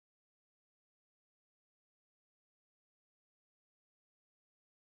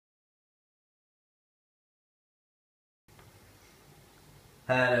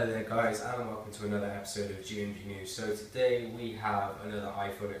Hello there guys, and welcome to another episode of GMG News. So today we have another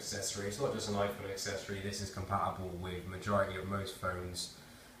iPhone accessory. It's not just an iPhone accessory, this is compatible with majority of most phones.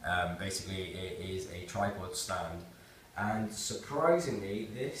 Basically it is a tripod stand, and surprisingly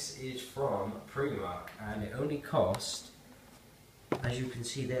this is from Primark, and it only cost, as you can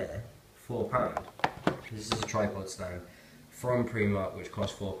see there, £4. This is a tripod stand from Primark which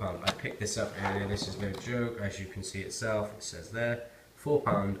cost £4. I picked this up earlier, this is no joke, as you can see itself, it says there.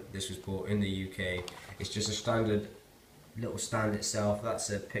 £4. This was bought in the UK. It's just a standard little stand itself. That's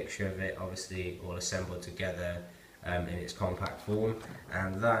a picture of it, obviously all assembled together in its compact form,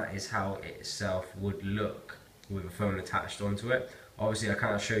 and that is how it itself would look with a phone attached onto it. Obviously I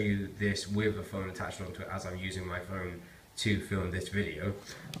can't show you this with a phone attached onto it as I'm using my phone to film this video,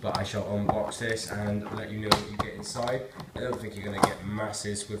 but I shall unbox this and let you know what you get inside. I don't think you're going to get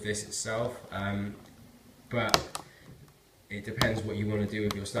masses with this itself, but it depends what you want to do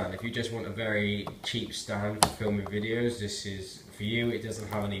with your stand. If you just want a very cheap stand for filming videos, this is for you. It doesn't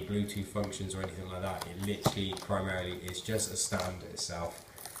have any Bluetooth functions or anything like that. It literally primarily is just a stand itself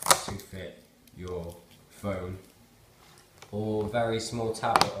to fit your phone or very small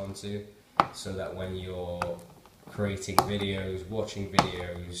tablet onto, so that when you're creating videos, watching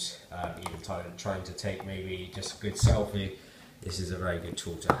videos, even trying to take maybe just a good selfie, this is a very good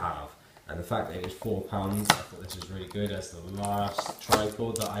tool to have. And the fact that it was £4, I thought this was really good, as the last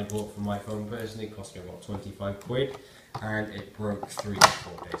tripod that I bought for my phone personally cost me about 25 quid, and it broke 3 to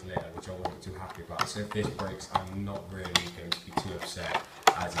 4 days later, which I wasn't too happy about. So if this breaks, I'm not really going to be too upset,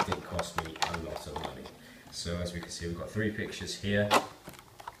 as it did cost me a lot of money. So as we can see, we've got 3 pictures here.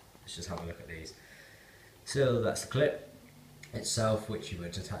 Let's just have a look at these. So that's the clip itself, which you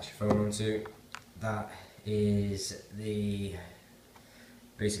would attach your phone onto. That is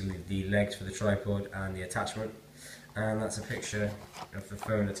basically the legs for the tripod and the attachment, and that's a picture of the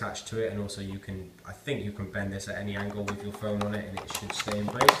phone attached to it. And also I think you can bend this at any angle with your phone on it and it should stay in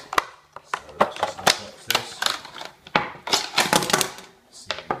place. So let's just unbox this.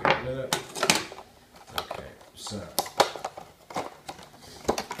 See how we go with it. Okay, so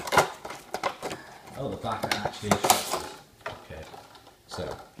the back are actually instructions. Okay, so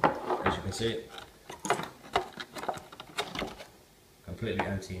as you can see, completely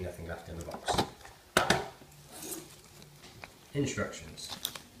empty, nothing left in the box. Instructions.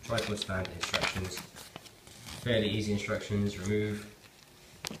 Tripod stand instructions. Fairly easy instructions. Remove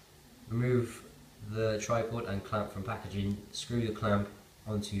the tripod and clamp from packaging. Screw the clamp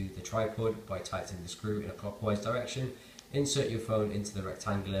onto the tripod by tightening the screw in a clockwise direction. Insert your phone into the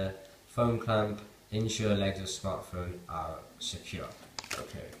rectangular phone clamp. Ensure legs of smartphone are secure.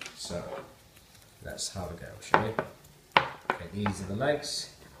 Okay, so let's have a go, shall we? Okay, these are the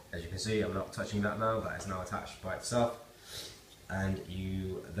legs. As you can see, I'm not touching that now, that is now attached by itself. And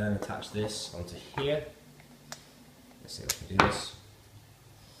you then attach this onto here. Let's see if I can do this.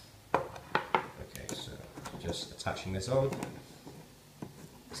 Okay, so just attaching this on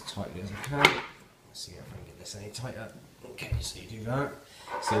as tightly as I can. Let's see if I can get this any tighter. Okay, so you do that.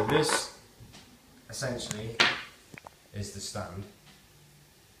 So this essentially is the stand.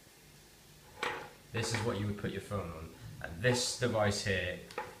 This is what you would put your phone on. And this device here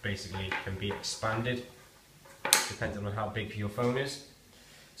basically can be expanded depending on how big your phone is.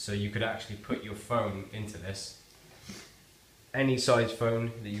 So you could actually put your phone into this. Any size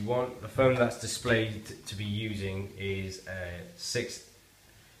phone that you want. The phone that's displayed to be using is a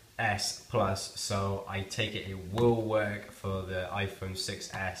 6S Plus, so I take it will work for the iPhone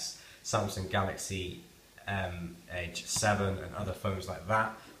 6S, Samsung Galaxy Edge 7 and other phones like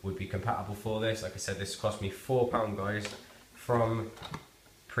that would be compatible for this. Like I said, this cost me £4 guys from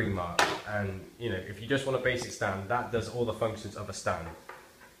Primark, and if you just want a basic stand, that does all the functions of a stand.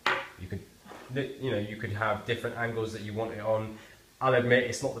 You could have different angles that you want it on. I'll admit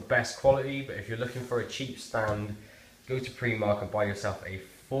it's not the best quality, but if you're looking for a cheap stand, go to Primark and buy yourself a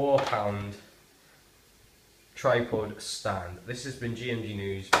 £4 tripod stand. This has been GMG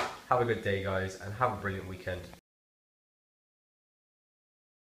News. Have a good day guys, and have a brilliant weekend.